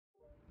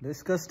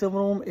This custom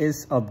ROM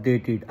is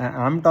updated.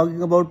 I am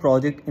talking about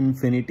Project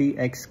Infinity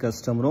X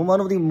custom ROM,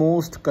 one of the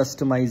most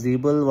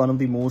customizable, one of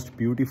the most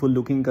beautiful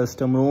looking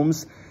custom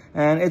ROMs.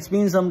 And it's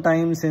been some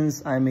time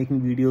since I'm making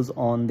videos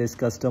on this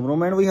custom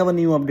ROM, and we have a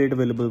new update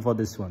available for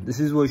this one. This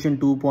is version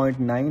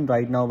 2.9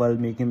 right now while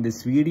making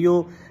this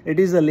video.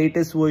 It is the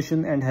latest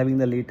version and having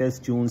the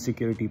latest June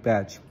security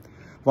patch.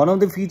 One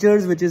of the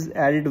features which is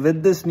added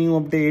with this new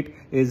update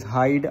is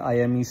hide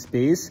IME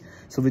space.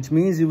 So which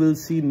means you will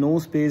see no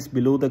space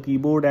below the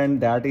keyboard, and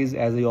that is,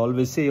 as I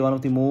always say, one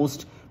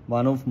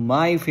of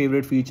my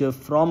favorite feature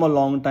from a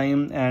long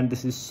time, and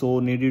this is so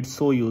needed,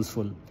 so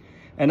useful.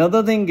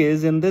 Another thing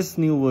is, in this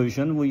new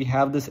version, we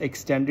have this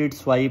extended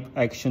swipe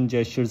action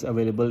gestures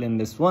available in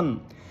this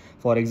one.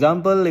 For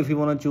example, if you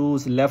want to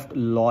choose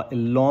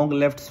long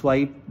left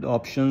swipe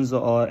options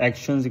or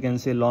actions, you can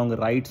say long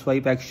right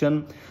swipe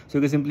action. So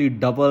you can simply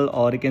double,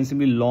 or you can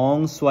simply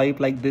long swipe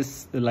like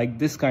this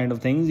kind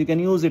of things. You can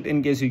use it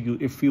in case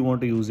if you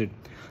want to use it.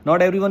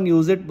 Not everyone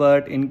use it,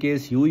 but in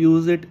case you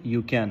use it,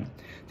 you can.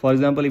 For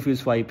example, if you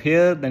swipe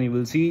here, then you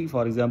will see,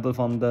 for example,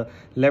 from the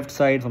left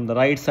side, from the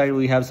right side,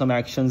 we have some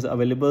actions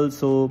available.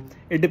 So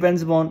it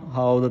depends upon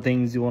how the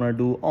things you want to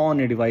do on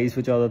your device,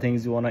 which are the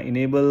things you want to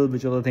enable,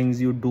 which are the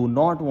things you do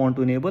not want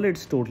to enable.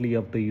 It's totally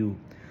up to you.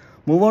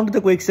 Move on to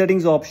the quick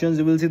settings options.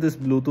 You will see this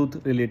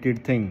Bluetooth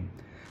related thing.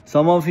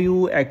 Some of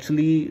you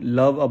actually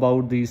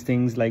love these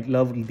things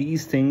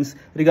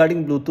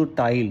regarding Bluetooth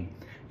tile.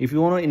 If you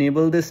want to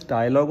enable this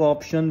dialog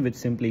option, which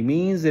simply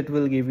means it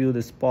will give you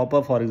this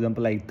pop-up, for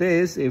example, like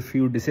this. If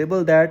you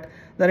disable that,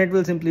 then it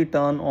will simply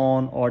turn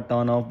on or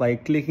turn off by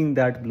clicking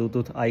that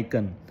Bluetooth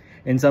icon.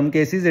 In some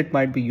cases, it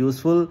might be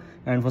useful,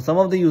 and for some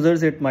of the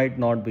users, it might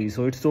not be.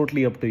 So it's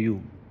totally up to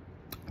you.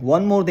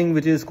 One more thing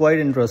which is quite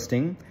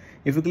interesting.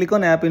 If you click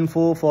on app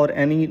info for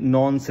any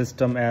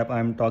non-system app,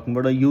 I'm talking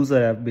about a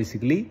user app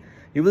basically,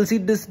 you will see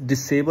this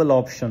disable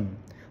option.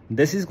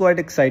 This is quite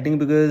exciting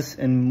because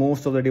in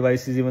most of the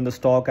devices, even the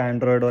stock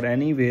Android or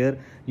anywhere,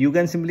 you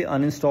can simply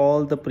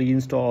uninstall the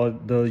pre-install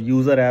the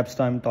user apps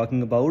I'm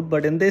talking about.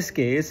 But in this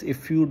case,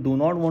 if you do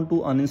not want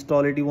to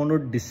uninstall it, you want to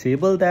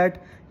disable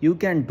that, you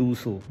can do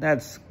so.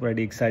 That's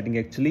pretty exciting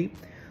actually.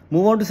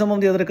 Move on to some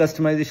of the other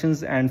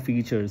customizations and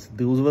features.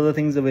 Those were the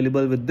things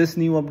available with this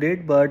new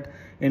update, but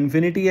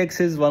Infinity X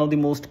is one of the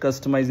most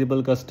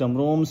customizable custom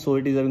ROMs, so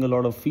it is having a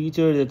lot of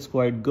features. It's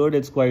quite good,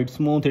 it's quite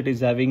smooth, it is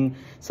having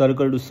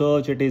circle to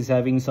search, it is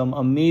having some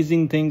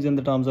amazing things in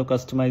the terms of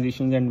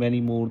customizations and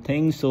many more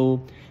things.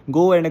 So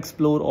go and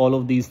explore all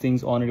of these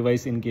things on a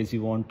device in case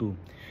you want to.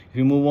 If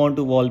you move on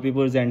to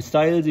wallpapers and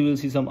styles, you will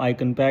see some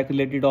icon pack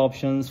related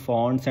options,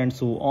 fonts and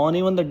so on.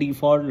 Even the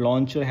default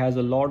launcher has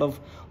a lot of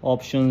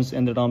options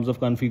in the terms of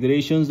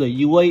configurations.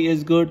 The UI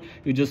is good.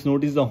 You just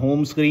notice the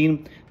home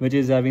screen, which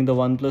is having the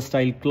OnePlus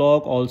style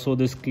clock, also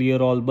this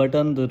clear all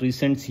button, the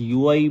recent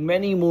UI,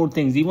 many more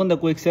things. Even the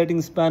quick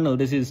settings panel,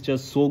 this is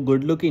just so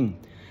good looking.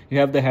 You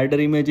have the header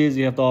images,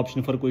 you have the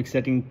option for quick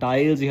setting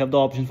tiles, you have the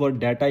option for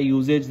data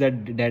usage,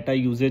 that data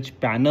usage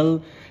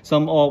panel,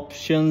 some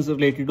options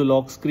related to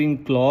lock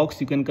screen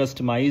clocks. You can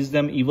customize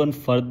them even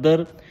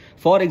further.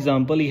 For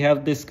example, you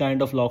have this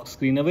kind of lock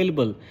screen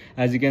available.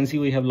 As you can see,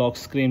 we have lock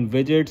screen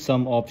widget,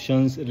 some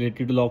options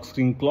related to lock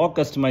screen clock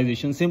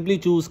customization. Simply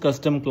choose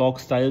custom clock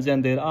styles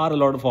and there are a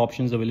lot of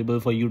options available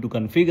for you to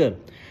configure.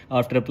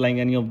 After applying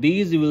any of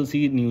these, you will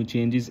see new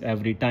changes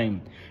every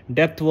time.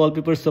 Depth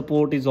wallpaper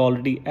support is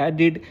already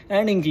added,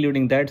 and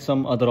including that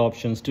some other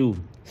options too.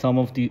 Some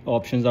of the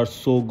options are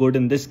so good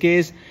in this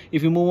case.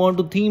 If you move on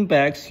to theme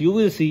packs, you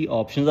will see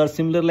options are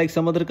similar like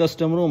some other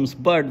custom ROMs,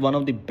 but one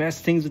of the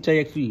best things which I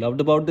actually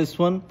loved about this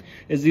one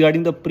is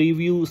regarding the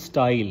preview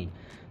style.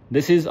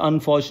 This is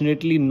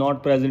unfortunately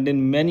not present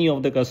in many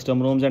of the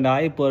custom ROMs, and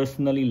I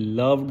personally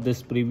loved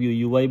this preview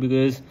UI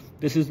because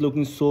this is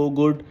looking so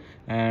good,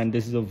 and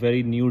this is a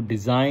very new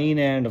design,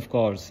 and of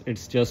course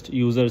it's just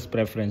user's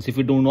preference. If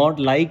you do not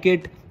like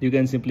it, you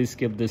can simply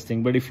skip this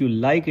thing, but if you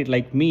like it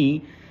like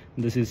me,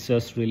 this is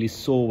just really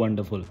so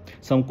wonderful.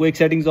 Some quick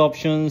settings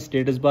options,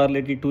 status bar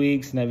related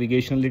tweaks,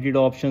 navigation related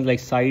options like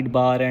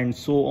sidebar and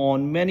so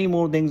on. Many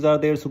more things are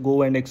there, so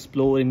go and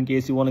explore. In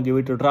case you want to give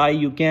it a try,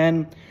 you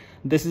can.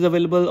 This is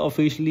available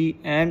officially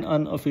and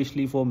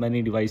unofficially for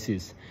many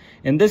devices.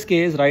 In this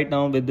case, right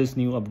now with this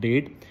new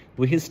update,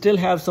 we still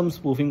have some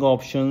spoofing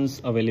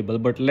options available,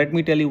 but let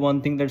me tell you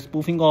one thing, that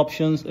spoofing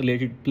options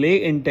related to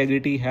play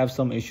integrity have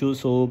some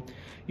issues, so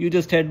you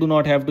just do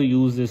not have to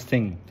use this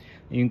thing.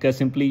 You can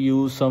simply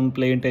use some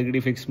play integrity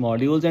fix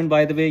modules, and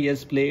by the way,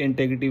 yes, play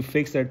integrity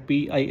fix, that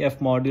PIF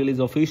module is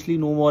officially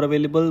no more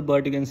available,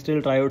 but you can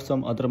still try out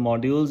some other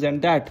modules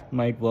and that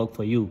might work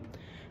for you.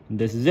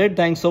 This is it.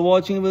 Thanks for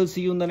watching. We'll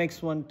see you in the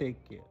next one.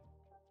 Take care.